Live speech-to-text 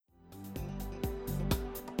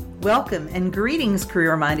Welcome and greetings,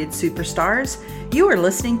 career-minded superstars. You are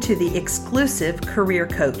listening to the exclusive Career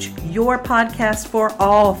Coach, your podcast for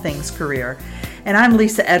all things career. And I'm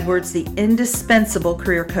Lisa Edwards, the indispensable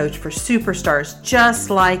career coach for superstars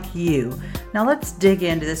just like you. Now let's dig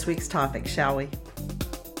into this week's topic, shall we?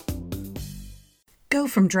 Go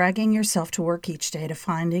from dragging yourself to work each day to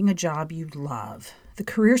finding a job you love. The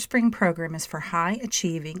Career Spring program is for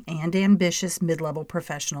high-achieving and ambitious mid-level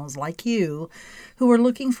professionals like you who are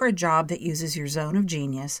looking for a job that uses your zone of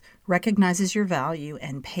genius, recognizes your value,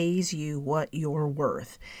 and pays you what you're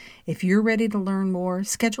worth. If you're ready to learn more,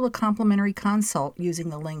 schedule a complimentary consult using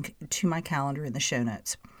the link to my calendar in the show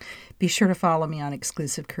notes. Be sure to follow me on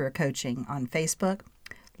Exclusive Career Coaching on Facebook,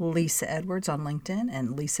 Lisa Edwards on LinkedIn,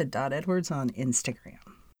 and Lisa.Edwards on Instagram.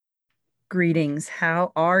 Greetings.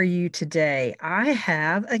 How are you today? I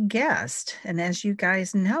have a guest, and as you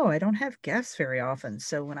guys know, I don't have guests very often.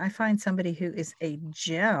 So when I find somebody who is a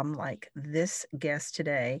gem like this guest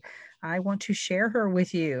today, I want to share her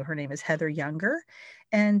with you. Her name is Heather Younger.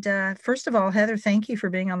 And first of all, Heather, thank you for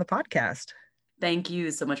being on the podcast. Thank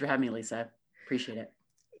you so much for having me, Lisa. Appreciate it.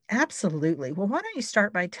 Absolutely. Well, why don't you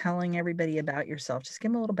start by telling everybody about yourself? Just give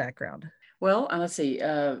them a little background. Well, let's see.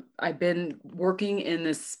 I've been working in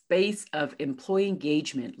the space of employee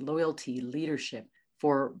engagement, loyalty, leadership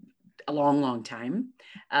for a long, long time.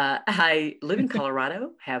 I live in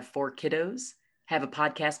Colorado, have 4 kiddos, have a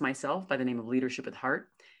podcast myself by the name of Leadership with Heart,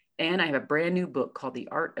 and I have a brand new book called The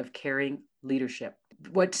Art of Caring Leadership.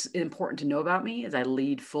 What's important to know about me is I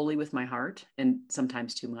lead fully with my heart and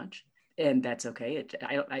sometimes too much, and that's okay. It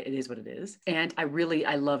is what it is. And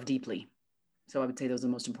I love deeply. So I would say those are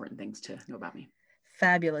the most important things to know about me.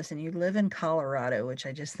 Fabulous. And you live in Colorado, which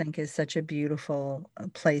I just think is such a beautiful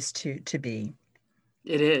place to be.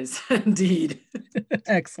 It is indeed.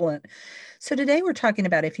 Excellent. So today we're talking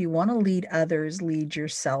about if you want to lead others, lead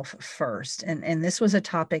yourself first. And this was a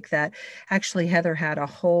topic that actually Heather had a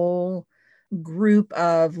whole group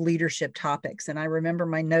of leadership topics. And I remember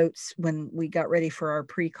my notes when we got ready for our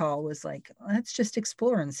pre-call was like, let's just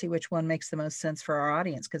explore and see which one makes the most sense for our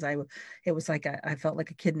audience. Because it was like I felt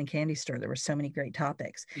like a kid in a candy store. There were so many great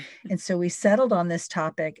topics. And so we settled on this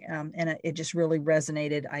topic and it just really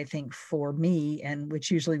resonated, I think, for me, and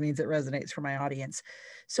which usually means it resonates for my audience.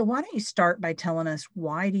 So why don't you start by telling us,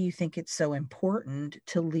 why do you think it's so important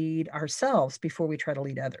to lead ourselves before we try to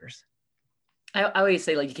lead others? I always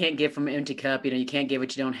say, like, you can't give from an empty cup, you can't give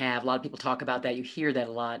what you don't have. A lot of people talk about that. You hear that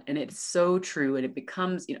a lot, and it's so true. And it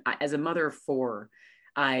becomes, as a mother of 4,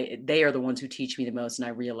 they are the ones who teach me the most. And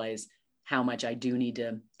I realize how much I do need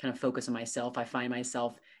to kind of focus on myself. I find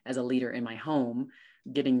myself as a leader in my home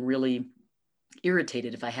getting really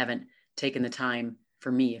irritated if I haven't taken the time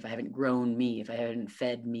for me, if I haven't grown me, if I haven't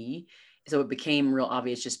fed me. So it became real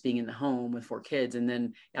obvious just being in the home with 4 kids, and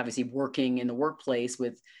then obviously working in the workplace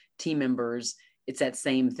with team members. It's that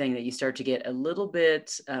same thing that you start to get a little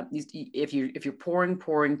bit, if you're pouring,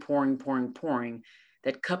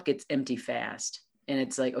 that cup gets empty fast. And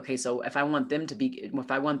it's like, okay, so if I want them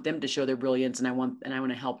to show their brilliance, and I want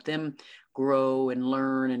to help them grow and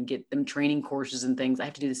learn and get them training courses and things, I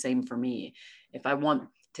have to do the same for me. If I want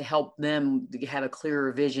to help them to have a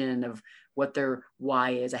clearer vision of what their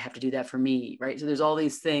why is, I have to do that for me, right? So there's all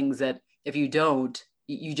these things that if you don't,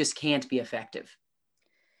 you just can't be effective.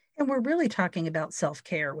 And we're really talking about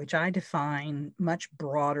self-care, which I define much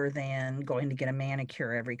broader than going to get a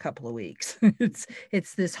manicure every couple of weeks.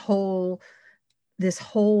 It's this whole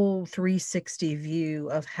 360 view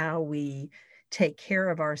of how we take care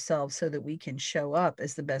of ourselves so that we can show up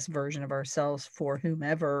as the best version of ourselves for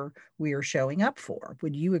whomever we are showing up for.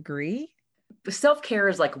 Would you agree? Self-care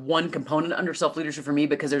is like one component under self-leadership for me,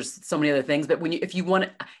 because there's so many other things, but if you want,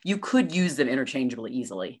 you could use them interchangeably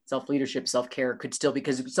easily. Self-leadership, self-care could still,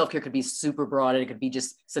 because self-care could be super broad and it could be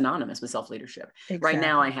just synonymous with self-leadership. Exactly. Right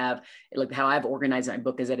now I have, like, how I've organized my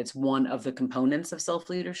book is that it's one of the components of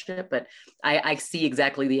self-leadership, but I see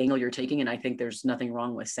exactly the angle you're taking, and I think there's nothing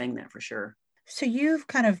wrong with saying that for sure. So you've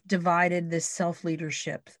kind of divided this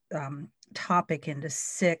self-leadership topic into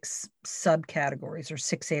 6 subcategories or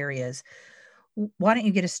 6 areas. Why don't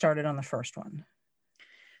you get us started on the first one?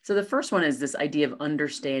 So the first one is this idea of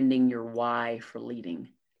understanding your why for leading.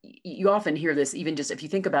 You often hear this, even just if you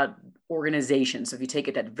think about organizations. So if you take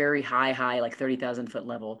it at very high, like 30,000 foot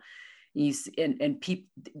level,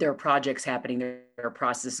 there are projects happening, there are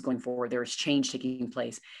processes going forward, there's change taking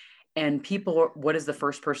place. And people, what is the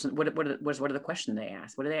first person, what are the questions they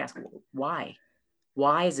ask? What do they ask? Why?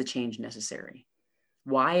 Why is a change necessary?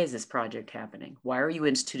 Why is this project happening? Why are you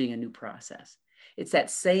instituting a new process? It's that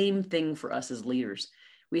same thing for us as leaders.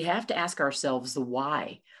 We have to ask ourselves the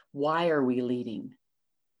why. Why are we leading?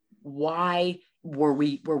 why were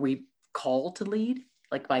we called to lead,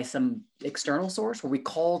 like by some external source? Were we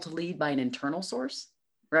called to lead by an internal source?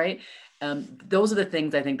 Right? Those are the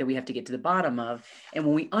things I think that we have to get to the bottom of. And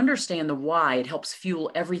when we understand the why, it helps fuel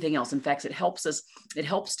everything else. In fact, it helps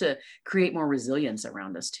to create more resilience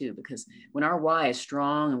around us too, because when our why is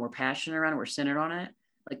strong and we're passionate around it, we're centered on it,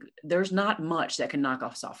 like there's not much that can knock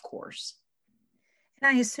us off course.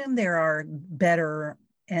 And I assume there are better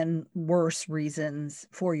and worse reasons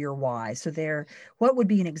for your why. So what would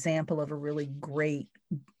be an example of a really great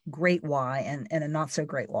why and a not so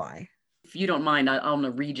great why? If you don't mind, I'm going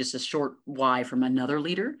to read just a short why from another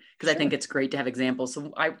leader, because I think Sure. it's great to have examples.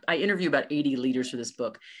 So I interview about 80 leaders for this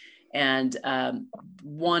book. And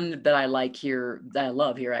one that I like here, that I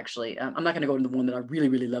love here, actually, I'm not going to go into the one that I really,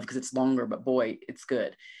 really love because it's longer, but boy, it's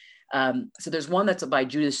good. So there's one that's by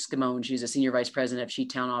Judith Scamone. She's a senior vice president of Chief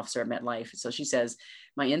Talent Officer at MetLife. So she says,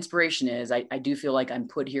 my inspiration is I do feel like I'm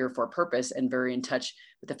put here for a purpose and very in touch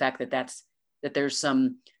with the fact that there's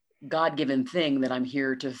some God-given thing that I'm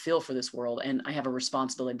here to fulfill for this world. And I have a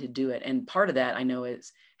responsibility to do it. And part of that I know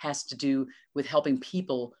has to do with helping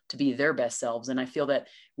people to be their best selves. And I feel that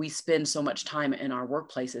we spend so much time in our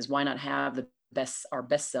workplaces. Why not have our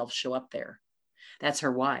best selves show up there? That's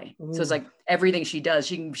her why. Ooh. So it's like everything she does,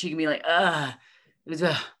 she can be like, it's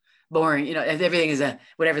boring. Everything is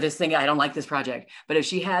whatever this thing, I don't like this project. But if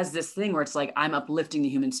she has this thing where it's like, I'm uplifting the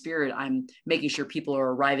human spirit, I'm making sure people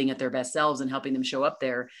are arriving at their best selves and helping them show up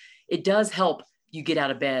there, it does help you get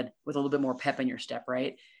out of bed with a little bit more pep in your step,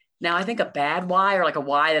 right? Now, I think a bad why, or like a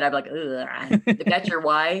why that I'm like, if that's your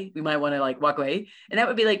why, we might want to like walk away. And that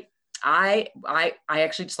would be like, I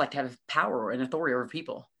actually just like to have power and authority over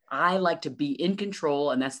people. I like to be in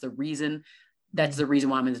control. And that's the reason why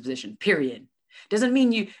I'm in this position, period. Doesn't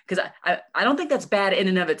mean because I don't think that's bad in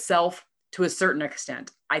and of itself to a certain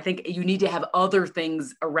extent. I think you need to have other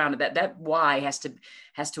things around it. That why has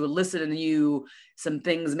to elicit in you some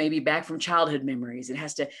things maybe back from childhood memories. It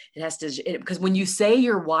has to, because when you say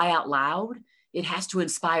your why out loud, it has to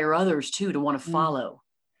inspire others too, to want to follow.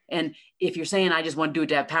 And if you're saying, I just want to do it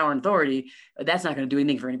to have power and authority, that's not going to do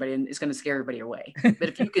anything for anybody. And it's going to scare everybody away. But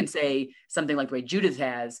if you can say something like the way Judith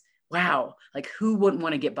has, wow, like who wouldn't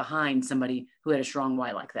want to get behind somebody who had a strong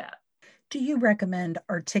why like that? Do you recommend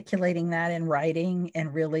articulating that in writing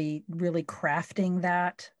and really, really crafting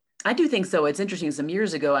that? I do think so. It's interesting. Some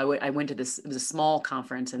years ago, I went to this, it was a small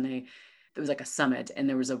conference, and it was like a summit, and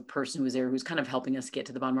there was a person who was there who was kind of helping us get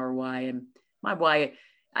to the bottom of our why. And my why,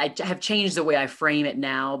 I have changed the way I frame it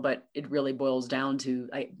now, but it really boils down to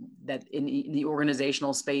that in the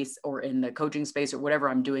organizational space or in the coaching space or whatever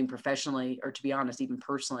I'm doing professionally, or to be honest, even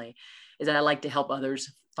personally, is that I like to help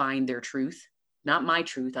others find their truth. Not my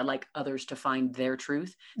truth. I like others to find their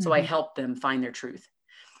truth. So I help them find their truth.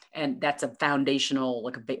 And that's a foundational,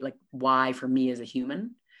 like why for me as a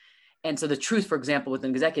human. And so the truth, for example, with an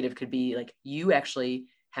executive could be like, you actually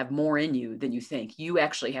have more in you than you think. You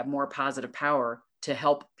actually have more positive power to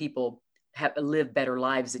help people live better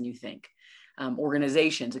lives than you think.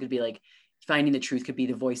 Organizations, it could be like finding the truth could be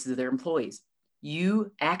the voices of their employees.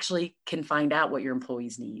 You actually can find out what your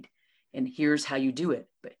employees need. And here's how you do it.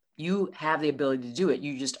 But you have the ability to do it.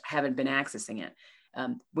 You just haven't been accessing it.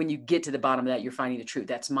 When you get to the bottom of that, you're finding the truth.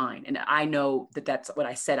 That's mine. And I know that that's what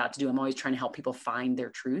I set out to do. I'm always trying to help people find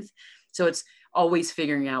their truth. So it's always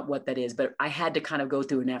figuring out what that is. But I had to kind of go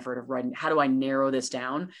through an effort of writing, how do I narrow this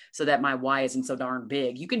down so that my why isn't so darn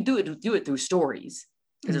big? You can do it through stories,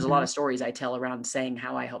 because there's a lot of stories I tell around saying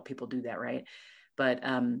how I help people do that. Right. But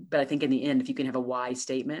I think in the end, if you can have a why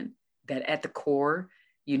statement that at the core,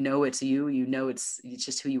 it's you, it's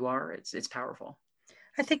just who you are, it's powerful.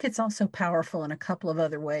 I think it's also powerful in a couple of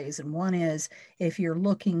other ways. And one is if you're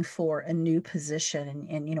looking for a new position,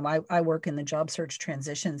 and I work in the job search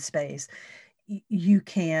transition space, you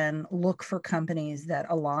can look for companies that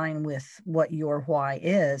align with what your why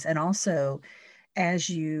is. And also, as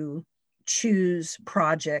you choose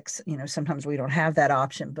projects, sometimes we don't have that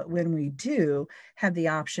option, but when we do have the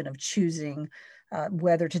option of choosing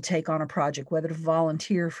whether to take on a project, whether to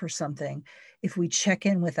volunteer for something, if we check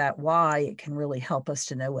in with that why, it can really help us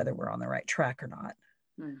to know whether we're on the right track or not.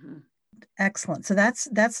 Mm-hmm. Excellent. So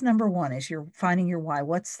that's number one, is you're finding your why.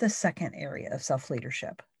 What's the second area of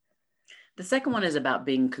self-leadership? The second one is about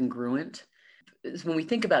being congruent. When we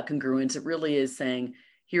think about congruence, it really is saying,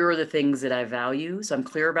 here are the things that I value. So I'm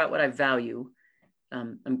clear about what I value,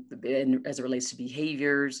 and as it relates to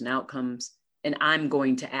behaviors and outcomes, and I'm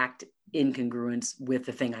going to act in congruence with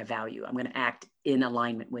the thing I value. I'm going to act in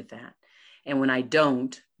alignment with that. And when I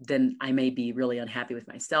don't, then I may be really unhappy with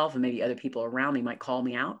myself, and maybe other people around me might call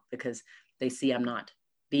me out because they see I'm not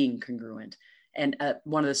being congruent. And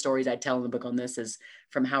one of the stories I tell in the book on this is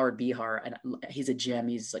from Howard Behar, and he's a gem.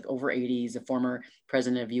 He's like over 80. He's a former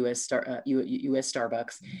president of US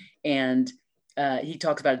Starbucks, and he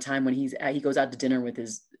talks about a time when he goes out to dinner with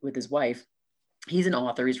his wife. He's an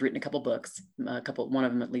author. He's written a couple books, one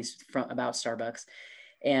of them at least about Starbucks,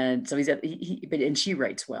 and so and she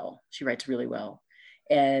writes well. She writes really well.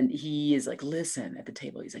 And he is like, listen, at the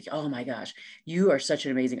table, he's like, oh my gosh, you are such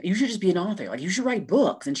an amazing, you should just be an author. Like, you should write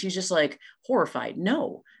books. And she's just like horrified.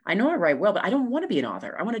 No, I know I write well, but I don't want to be an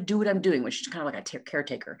author. I want to do what I'm doing, which is kind of like a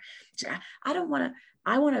caretaker. She's like, I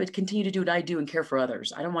want to continue to do what I do and care for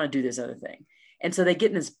others. I don't want to do this other thing. And so they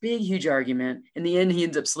get in this big, huge argument. In the end, he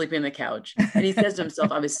ends up sleeping on the couch. And he says to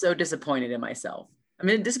himself, I was so disappointed in myself. I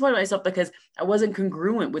mean, disappointed in myself because I wasn't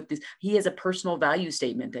congruent with this. He has a personal value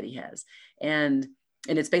statement that he has. And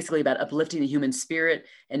it's basically about uplifting the human spirit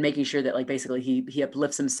and making sure that, like, basically he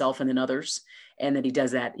uplifts himself and then others, and that he does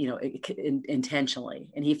that, intentionally.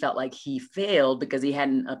 And he felt like he failed because he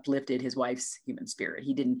hadn't uplifted his wife's human spirit.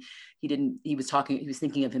 He was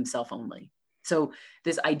thinking of himself only. So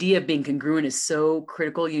this idea of being congruent is so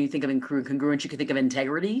critical. You think of congruence, you can think of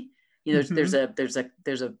integrity. There's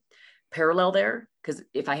a parallel there, because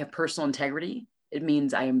if I have personal integrity, it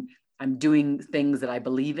means I'm doing things that I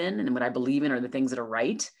believe in, and what I believe in are the things that are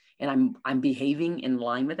right, and I'm behaving in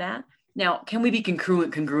line with that. Now, can we be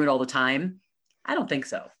congruent all the time? I don't think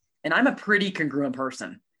so. And I'm a pretty congruent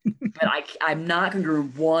person, but I'm not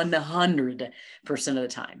congruent 100% of the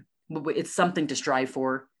time. But it's something to strive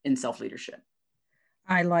for in self-leadership.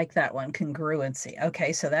 I like that one, congruency.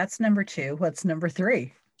 Okay, so that's number 2. What's number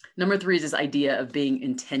 3? Number 3 is this idea of being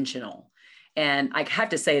intentional. And I have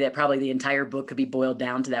to say that probably the entire book could be boiled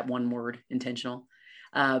down to that one word, intentional,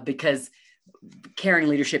 because caring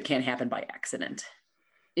leadership can't happen by accident.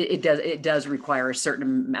 It does require a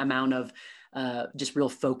certain amount of just real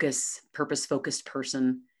focus, purpose-focused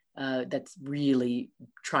person that's really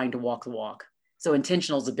trying to walk the walk. So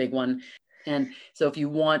intentional is a big one. And so if you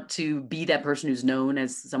want to be that person who's known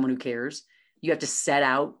as someone who cares, you have to set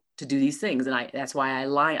out to do these things. And that's why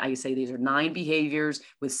I say these are 9 behaviors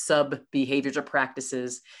with sub behaviors or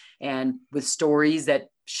practices, and with stories that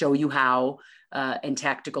show you how, and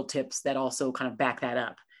tactical tips that also kind of back that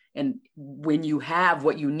up. And when you have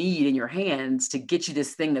what you need in your hands to get you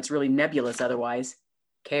this thing that's really nebulous otherwise,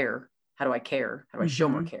 care. How do I care? How do I show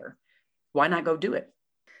more care? Why not go do it?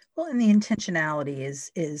 Well, and the intentionality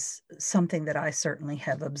is something that I certainly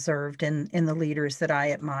have observed in the leaders that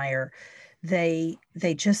I admire. They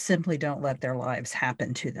just simply don't let their lives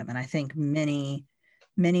happen to them. And I think many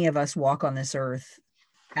of us walk on this earth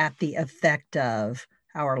at the effect of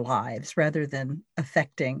our lives rather than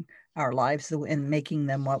affecting our lives and making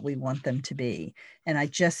them what we want them to be. And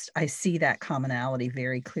I see that commonality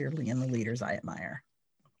very clearly in the leaders I admire.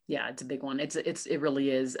 Yeah, it's a big one. It really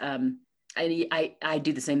is. I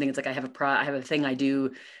do the same thing. It's like I have a thing I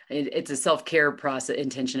do. It's a self-care process,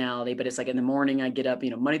 intentionality, but it's like in the morning I get up,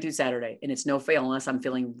 Monday through Saturday, and it's no fail unless I'm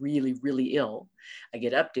feeling really, really ill. I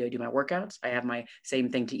get up, do my workouts. I have my same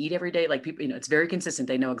thing to eat every day. Like people, it's very consistent.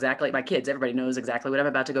 They know exactly, my kids, everybody knows exactly what I'm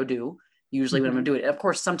about to go do, usually when I'm going to do it. Of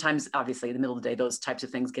course, sometimes obviously in the middle of the day, those types of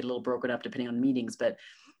things get a little broken up depending on meetings, but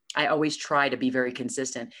I always try to be very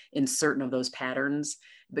consistent in certain of those patterns.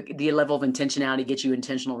 But the level of intentionality gets you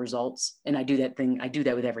intentional results. And I do that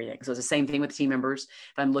with everything. So it's the same thing with team members.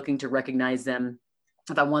 If I'm looking to recognize them,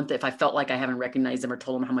 if I felt like I haven't recognized them or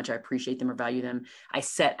told them how much I appreciate them or value them, I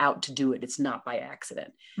set out to do it. It's not by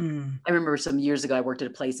accident. I remember some years ago, I worked at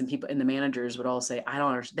a place and people and the managers would all say, I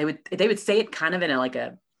don't understand. They would say it kind of in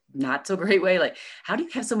a not so great way. Like, how do you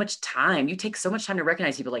have so much time? You take so much time to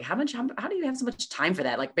recognize people. Like, how do you have so much time for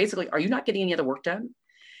that? Like, basically, are you not getting any other work done?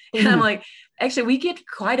 And I'm like, actually, we get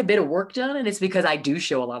quite a bit of work done. And it's because I do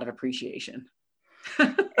show a lot of appreciation.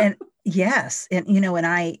 And yes. And, and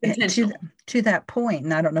I, to that point,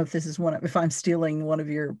 and I don't know if this is if I'm stealing one of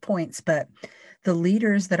your points, but the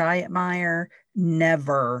leaders that I admire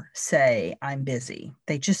never say I'm busy.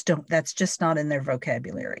 They just don't, that's just not in their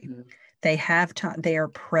vocabulary. They have time, they are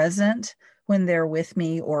present when they're with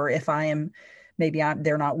me, or if I am,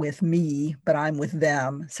 they're not with me, but I'm with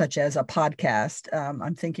them, such as a podcast.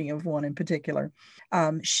 I'm thinking of one in particular.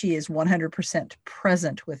 She is 100%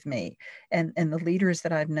 present with me. And the leaders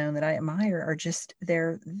that I've known that I admire are just,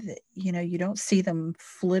 you don't see them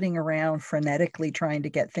flitting around frenetically trying to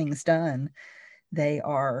get things done. They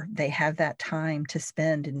have that time to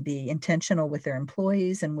spend and be intentional with their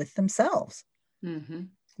employees and with themselves. Mm-hmm.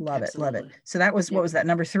 Love it. So that was, what was that,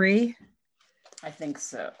 number 3? I think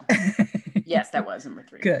so. Yes, that was number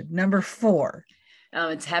 3. Good. Number 4.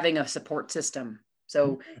 It's having a support system.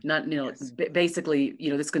 So not, Yes. basically,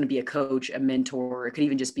 this is going to be a coach, a mentor. It could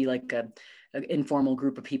even just be like an informal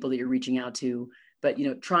group of people that you're reaching out to. But,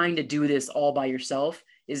 trying to do this all by yourself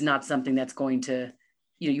is not something that's going to,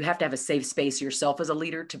 you have to have a safe space yourself as a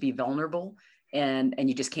leader to be vulnerable, and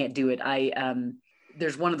you just can't do it.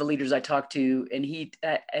 There's one of the leaders I talked to, and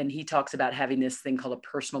he talks about having this thing called a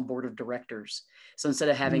personal board of directors. So instead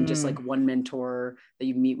of having just like one mentor that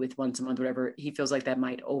you meet with once a month, whatever, he feels like that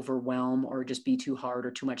might overwhelm or just be too hard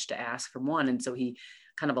or too much to ask from one. And so he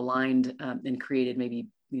kind of aligned and created maybe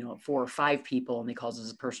 4 or 5 people, and he calls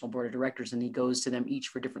it a personal board of directors, and he goes to them each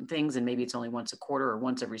for different things, and maybe it's only once a quarter or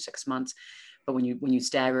once every 6 months. But when you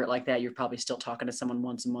stagger it like that, you're probably still talking to someone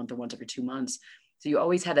once a month or once every 2 months. So you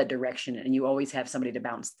always have that direction, and you always have somebody to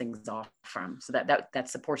bounce things off from. So that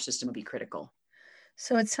support system would be critical.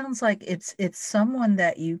 So it sounds like it's someone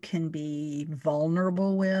that you can be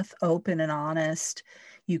vulnerable with, open and honest.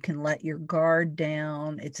 You can let your guard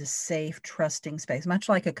down. It's a safe, trusting space, much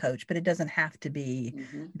like a coach, but it doesn't have to be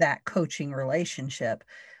Mm-hmm. that coaching relationship.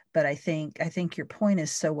 But I think your point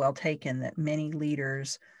is so well taken that many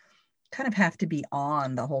leaders kind of have to be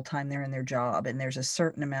on the whole time they're in their job. And there's a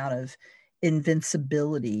certain amount of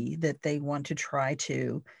invincibility that they want to try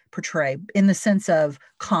to portray in the sense of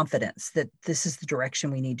confidence that this is the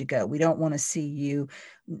direction we need to go. We don't want to see you,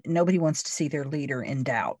 nobody wants to see their leader in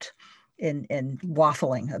doubt and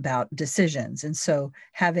waffling about decisions. And so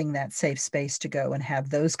having that safe space to go and have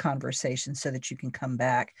those conversations so that you can come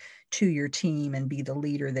back to your team and be the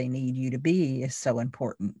leader they need you to be is so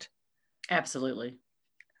important. Absolutely.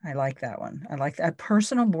 I like that one. I like that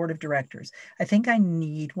personal board of directors. I think I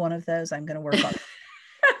need one of those. I'm going to work on.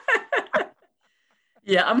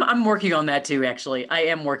 Yeah, I'm working on that too, actually. I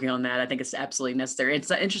am working on that. I think it's absolutely necessary. It's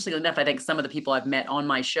interestingly enough, I think some of the people I've met on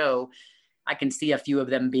my show, I can see a few of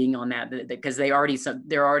them being on that because they're already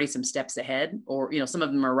some steps ahead, or some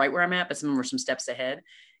of them are right where I'm at, but some of them are some steps ahead.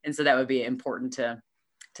 And so that would be important to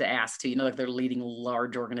ask too, if they're leading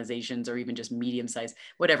large organizations or even just medium sized,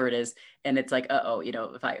 whatever it is. And it's like,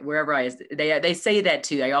 if they say that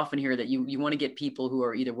too. I often hear that you want to get people who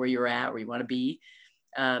are either where you're at or you want to be,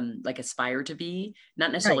 like aspire to be,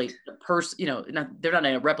 not necessarily Right. a person, they're not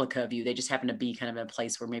a replica of you. They just happen to be kind of in a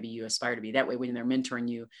place where maybe you aspire to be. That way, when they're mentoring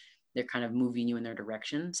you, they're kind of moving you in their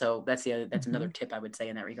direction. So that's another Mhm. tip I would say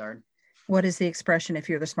in that regard. What is the expression? If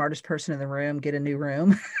you're the smartest person in the room, get a new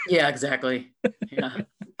room. Yeah, exactly. Yeah.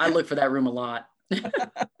 I look for that room a lot.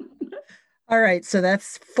 All right. So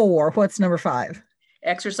that's 4. What's number 5?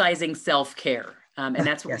 Exercising self-care. And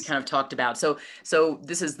that's what we Yes. kind of talked about. So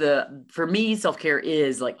this is for me, self-care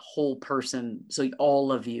is like whole person. So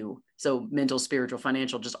all of you, so mental, spiritual,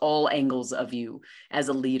 financial, just all angles of you as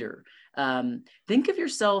a leader. Think of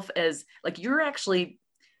yourself as like, you're actually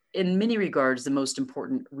in many regards the most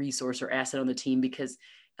important resource or asset on the team, because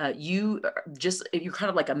you're kind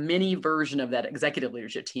of like a mini version of that executive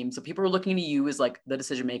leadership team. So people are looking to you as like the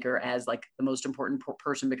decision maker, as like the most important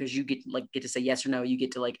person, because you get to say yes or no. You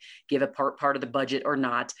get to like give a part of the budget or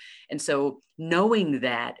not. And so knowing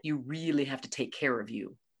that, you really have to take care of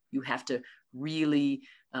you. You have to really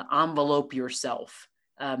envelope yourself.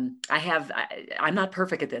 I'm not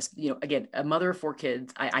perfect at this. Again, a mother of 4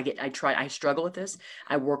 kids. I struggle with this.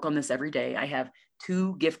 I work on this every day. I have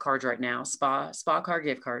 2 gift cards right now, spa car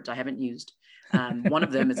gift cards I haven't used. One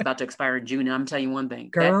of them is about to expire in June. And I'm telling you one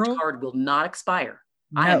thing, that Girl, card will not expire.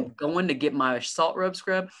 I am no. going to get my salt rub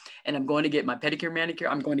scrub, and I'm going to get my pedicure manicure.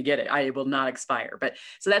 I'm going to get it. I will not expire. But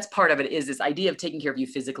so that's part of it, is this idea of taking care of you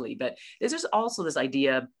physically. But there's also this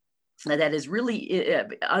idea that is really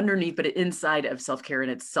underneath, but inside of self-care, and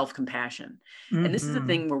it's self-compassion. And this is the Hmm.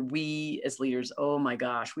 thing where we as leaders, oh my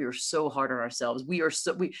gosh, we are so hard on ourselves.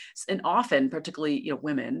 And often, particularly,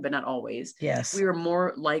 women, but not always, we Yes. are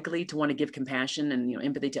more likely to want to give compassion and,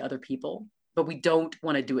 empathy to other people, but we don't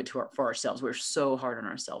want to do it for ourselves. We're so hard on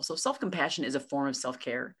ourselves. So self-compassion is a form of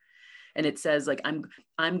self-care. And it says like,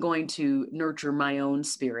 I'm going to nurture my own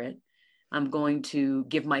spirit. I'm going to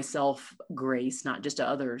give myself grace, not just to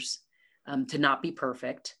others, to not be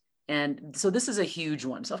perfect. And so this is a huge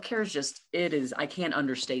one. Self-care is I can't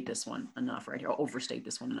understate this one enough right here, or overstate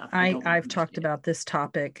this one enough. I don't want to I've talked understate it. about this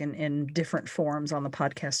topic in different forms on the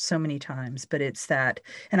podcast so many times, but it's that,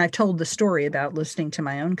 and I've told the story about listening to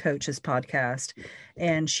my own coach's podcast,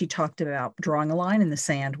 and she talked about drawing a line in the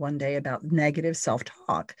sand one day about negative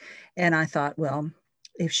self-talk. And I thought, well,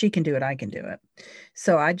 if she can do it, I can do it.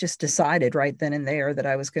 So I just decided right then and there that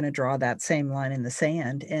I was going to draw that same line in the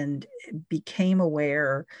sand, and became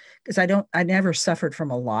aware, because I never suffered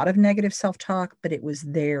from a lot of negative self-talk, but it was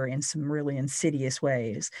there in some really insidious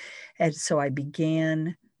ways. And so I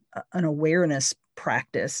began an awareness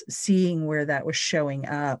practice, seeing where that was showing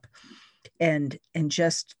up, and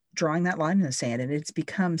just drawing that line in the sand. And it's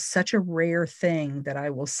become such a rare thing that I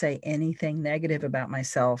will say anything negative about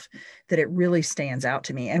myself, that it really stands out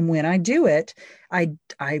to me. And when I do it, I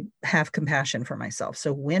have compassion for myself.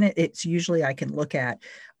 So when it's usually I can look at,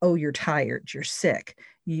 oh, you're tired, you're sick,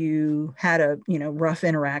 you had a rough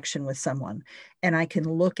interaction with someone, and I can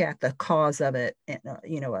look at the cause of it, and,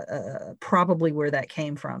 probably where that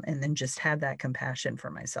came from, and then just have that compassion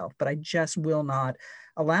for myself. But I just will not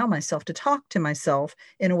allow myself to talk to myself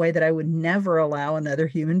in a way that I would never allow another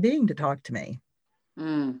human being to talk to me.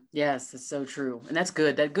 Yes, it's so true. And that's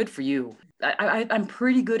good. That's good for you. I'm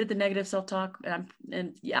pretty good at the negative self-talk.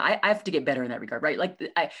 And yeah, I have to get better in that regard, right? Like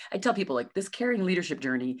I tell people, like, this caring leadership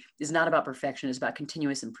journey is not about perfection. It's about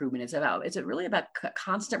continuous improvement. It's really about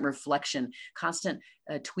constant reflection, constant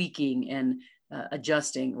tweaking and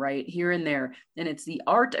adjusting, right? Here and there. And it's the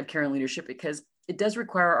art of caring leadership, because it does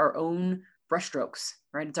require our own brushstrokes,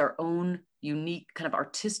 right? It's our own unique kind of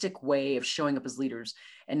artistic way of showing up as leaders.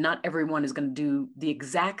 And not everyone is going to do the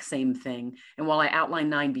exact same thing. And while I outline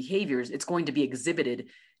 9 behaviors, it's going to be exhibited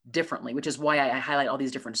differently, which is why I highlight all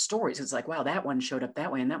these different stories. It's like, wow, that one showed up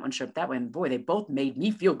that way and that one showed up that way. And boy, they both made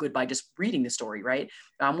me feel good by just reading the story, right?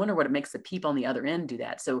 I wonder what it makes the people on the other end do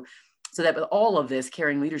that. So that with all of this,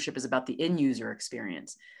 caring leadership is about the end user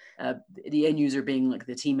experience. The end user being like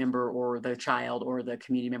the team member or the child or the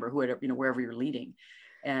community member, whoever, wherever you're leading.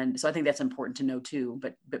 And so I think that's important to know too.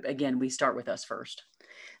 But again, we start with us first.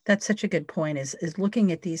 That's such a good point, is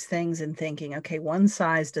looking at these things and thinking, okay, one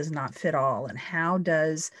size does not fit all. And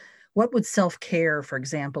what would self-care, for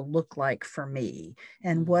example, look like for me?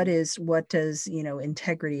 And what does,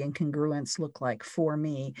 integrity and congruence look like for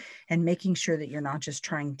me? And making sure that you're not just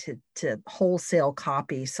trying to wholesale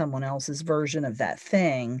copy someone else's version of that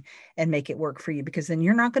thing and make it work for you, because then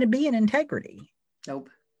you're not going to be in integrity. Nope.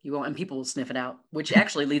 You won't, and people will sniff it out, which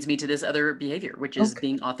actually leads me to this other behavior, which is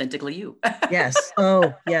being authentically you. Yes.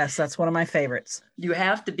 Oh, yes. That's one of my favorites. You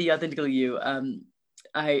have to be authentically you. I'm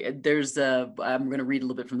going to read a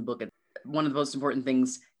little bit from the book. One of the most important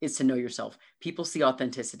things is to know yourself. People see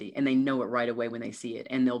authenticity and they know it right away when they see it,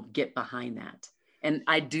 and they'll get behind that. And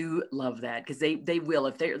I do love that, because they will,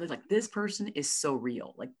 if they're like, this person is so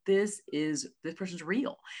real, like this person's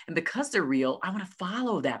real. And because they're real, I want to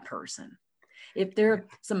follow that person. If they're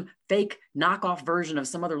some fake knockoff version of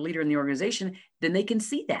some other leader in the organization, then they can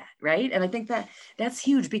see that, right? And I think that's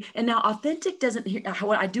huge. And now authentic doesn't,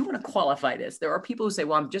 I do want to qualify this. There are people who say,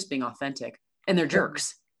 well, I'm just being authentic, and they're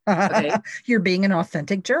jerks. Okay. You're being an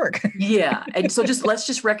authentic jerk. Yeah. And so let's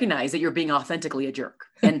just recognize that you're being authentically a jerk.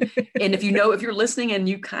 And if you're listening and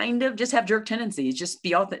you kind of just have jerk tendencies, just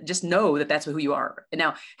know that that's who you are. And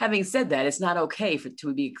now, having said that, it's not okay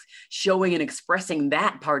to be showing and expressing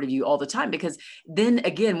that part of you all the time, because then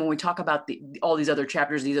again, when we talk about all these other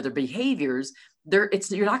chapters, these other behaviors,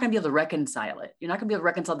 you're not going to be able to reconcile it. You're not going to be able to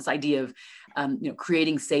reconcile this idea of,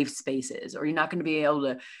 creating safe spaces, or you're not going to be able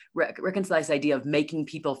to reconcile this idea of making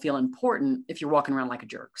people feel important if you're walking around like a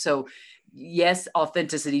jerk. So yes,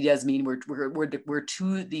 authenticity does mean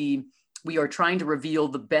we are trying to reveal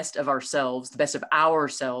the best of ourselves,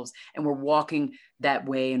 and we're walking that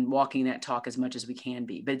way and walking that talk as much as we can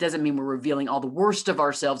be. But it doesn't mean we're revealing all the worst of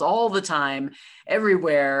ourselves all the time,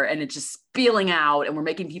 everywhere, and it's just spilling out, and we're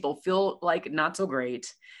making people feel like not so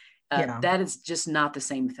great. That is just not the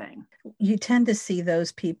same thing. You tend to see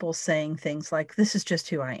those people saying things like, this is just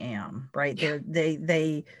who I am, right? Yeah.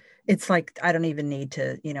 It's like, I don't even need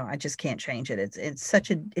to, I just can't change it. It's such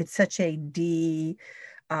a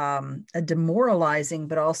demoralizing,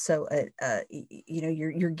 but also,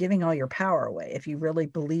 you're giving all your power away if you really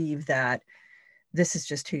believe that this is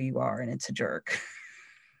just who you are and it's a jerk.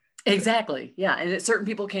 Exactly. Yeah. And certain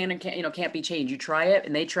people can't be changed. You try it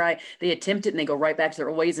and they attempt it and they go right back to their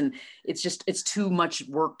old ways. And it's too much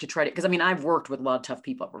work to try to, because I've worked with a lot of tough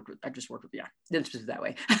people. I've just worked with, let's just that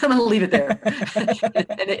way. I'm going to leave it there.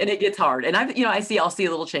 and it gets hard. And I'll see a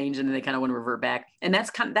little change, and then they kind of want to revert back. And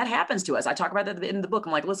that happens to us. I talk about that in the book.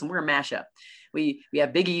 I'm like, listen, we're a mashup. We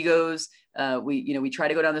have big egos. We try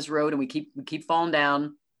to go down this road, and we keep falling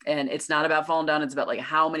down. And it's not about falling down. It's about like,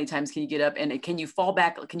 how many times can you get up, and can you fall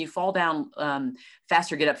back? Can you fall down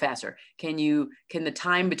faster, get up faster? Can the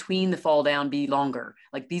time between the fall down be longer?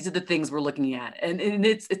 Like, these are the things we're looking at. And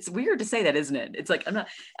it's weird to say that, isn't it? It's like,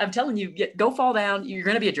 I'm telling you, go fall down. You're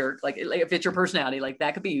going to be a jerk. Like if it's your personality, like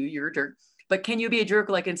that could be you, you're a jerk. But can you be a jerk?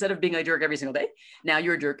 Like, instead of being a jerk every single day, now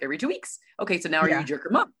you're a jerk every 2 weeks. Okay. So now are you a jerk or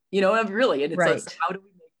mom? Really? And it's right. Like, how do we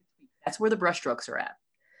make it? That's where the brushstrokes are at.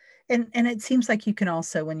 And it seems like you can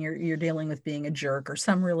also, when you're dealing with being a jerk or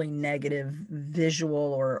some really negative visual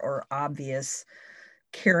or obvious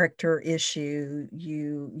character issue,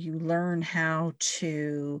 you learn how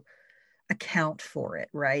to account for it,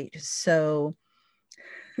 right? So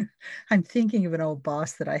I'm thinking of an old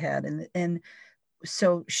boss that I had, and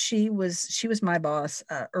so she was my boss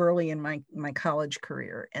early in my college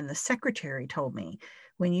career, and the secretary told me,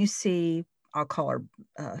 when you see, I'll call her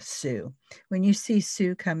Sue, when you see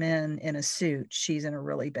Sue come in a suit, she's in a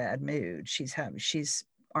really bad mood. She's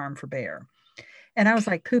armed for bear. And I was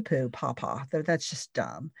like, poo poo, papa, that's just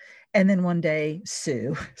dumb. And then one day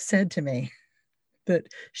Sue said to me that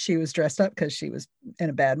she was dressed up because she was in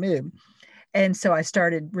a bad mood. And so I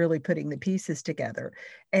started really putting the pieces together.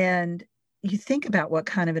 And you think about what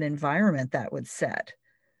kind of an environment that would set,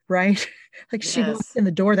 right? Like she walked Yes. in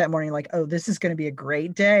the door that morning, like, oh, this is going to be a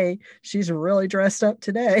great day. She's really dressed up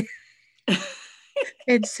today.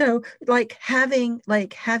 And so like having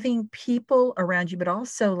people around you, but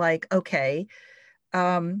also like, okay,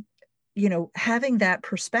 um, having that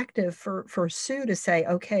perspective for Sue to say,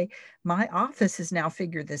 okay, my office has now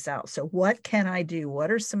figured this out. So what can I do?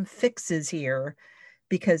 What are some fixes here?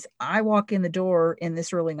 Because I walk in the door in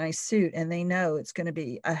this really nice suit and they know it's going to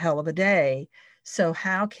be a hell of a day. So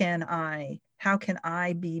how can I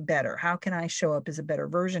be better? How can I show up as a better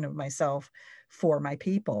version of myself for my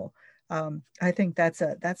people? I think that's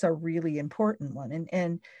a really important one.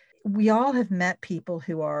 And we all have met people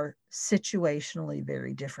who are situationally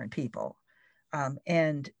very different people.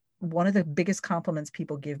 And one of the biggest compliments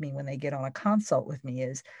people give me when they get on a consult with me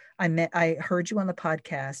is, I heard you on the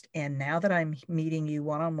podcast, and now that I'm meeting you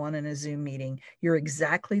one-on-one in a Zoom meeting, you're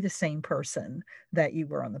exactly the same person that you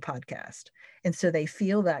were on the podcast. And so they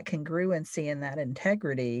feel that congruency and that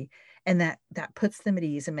integrity, and that puts them at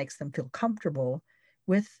ease and makes them feel comfortable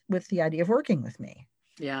with the idea of working with me.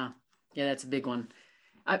 Yeah. Yeah, that's a big one.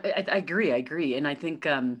 I agree. I agree. And I think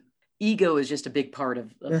ego is just a big part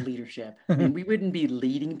of leadership. I mean, we wouldn't be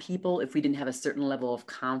leading people if we didn't have a certain level of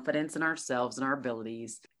confidence in ourselves and our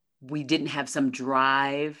abilities. We didn't have some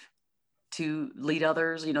drive to lead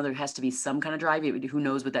others. There has to be some kind of drive. Who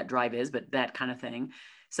knows what that drive is, but that kind of thing.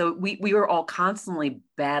 So we were all constantly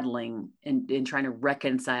battling and trying to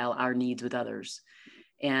reconcile our needs with others.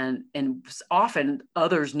 And often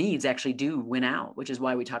others' needs actually do win out, which is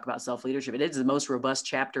why we talk about self-leadership. It is the most robust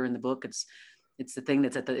chapter in the book. It's the thing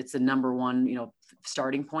it's the number one,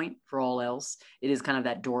 starting point for all else. It is kind of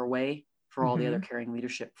that doorway for all the other caring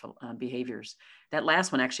leadership behaviors. That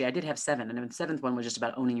last one, actually, I did have 7, and the 7th one was just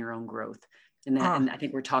about owning your own growth. And I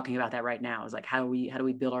think we're talking about that right now. Is like, how do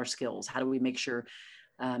we build our skills? How do we make sure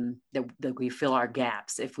that we fill our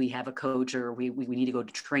gaps if we have a coach, or we need to go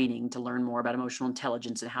to training to learn more about emotional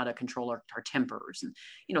intelligence and how to control our tempers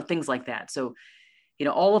and things like that. So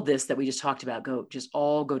all of this that we just talked about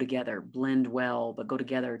all go together, blend well, but go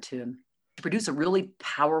together to produce a really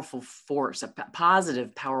powerful force, a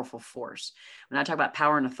positive, powerful force. When I talk about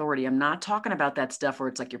power and authority, I'm not talking about that stuff where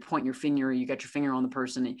it's like you're pointing your finger, you got your finger on the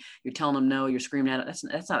person, and you're telling them no, you're screaming at it. That's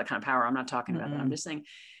not the kind of power. I'm not talking about that. I'm just saying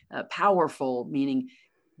powerful, meaning,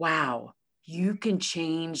 wow, you can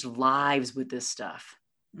change lives with this stuff.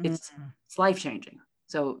 It's life-changing.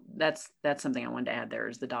 So that's something I wanted to add there,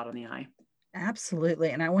 is the dot on the I. Absolutely.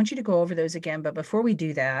 And I want you to go over those again. But before we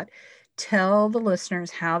do that, tell the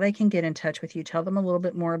listeners how they can get in touch with you. Tell them a little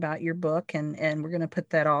bit more about your book, and we're going to put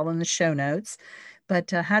that all in the show notes.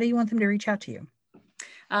 But how do you want them to reach out to you?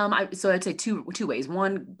 So I'd say two ways.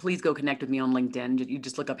 One, please go connect with me on LinkedIn. You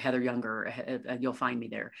just look up Heather Younger, you'll find me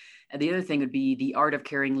there. And the other thing would be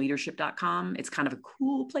theartofcaringleadership.com. It's kind of a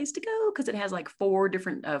cool place to go because it has like 4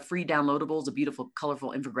 different free downloadables, a beautiful,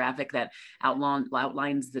 colorful infographic that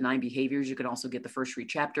outlines the 9 behaviors. You can also get the first free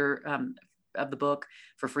chapter of the book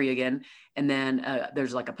for free again. And then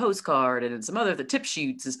there's like a postcard and some other tip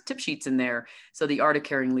sheets in there. So the Art of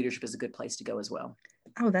Caring Leadership is a good place to go as well.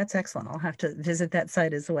 Oh, that's excellent. I'll have to visit that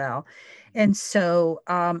site as well. And so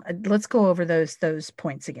let's go over those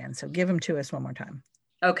points again. So give them to us one more time.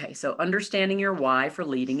 Okay. So understanding your why for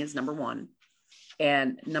leading is number 1.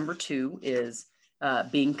 And number 2 is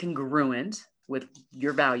being congruent with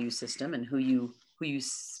your value system and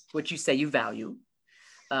what you say you value.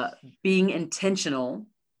 Being intentional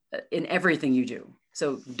in everything you do.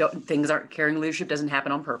 So caring leadership doesn't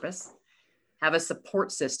happen on purpose. Have a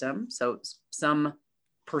support system. So some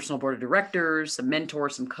personal board of directors, some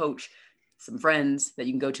mentors, some coach, some friends that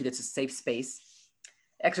you can go to that's a safe space.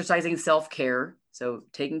 Exercising self-care. So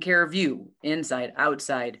taking care of you inside,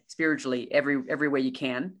 outside, spiritually, every way you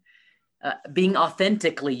can. Being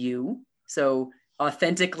authentically you. So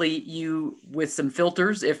authentically you with some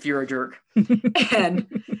filters if you're a jerk.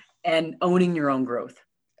 and owning your own growth.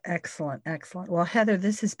 Excellent, excellent. Well, Heather,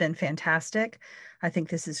 this has been fantastic. I think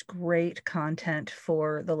this is great content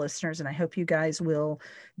for the listeners, and I hope you guys will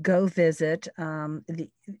go visit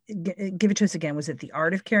give it to us again. Was it The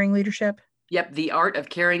Art of Caring Leadership? Yep,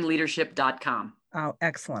 theartofcaringleadership.com. Oh,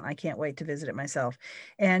 excellent. I can't wait to visit it myself.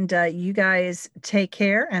 And you guys take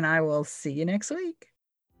care, and I will see you next week.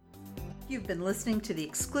 You've been listening to The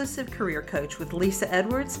Exclusive Career Coach with Lisa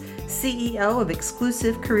Edwards, CEO of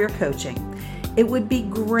Exclusive Career Coaching. It would be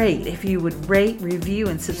great if you would rate, review,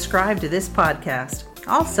 and subscribe to this podcast.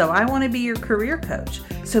 Also, I want to be your career coach,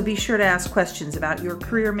 so be sure to ask questions about your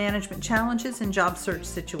career management challenges and job search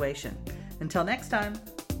situation. Until next time.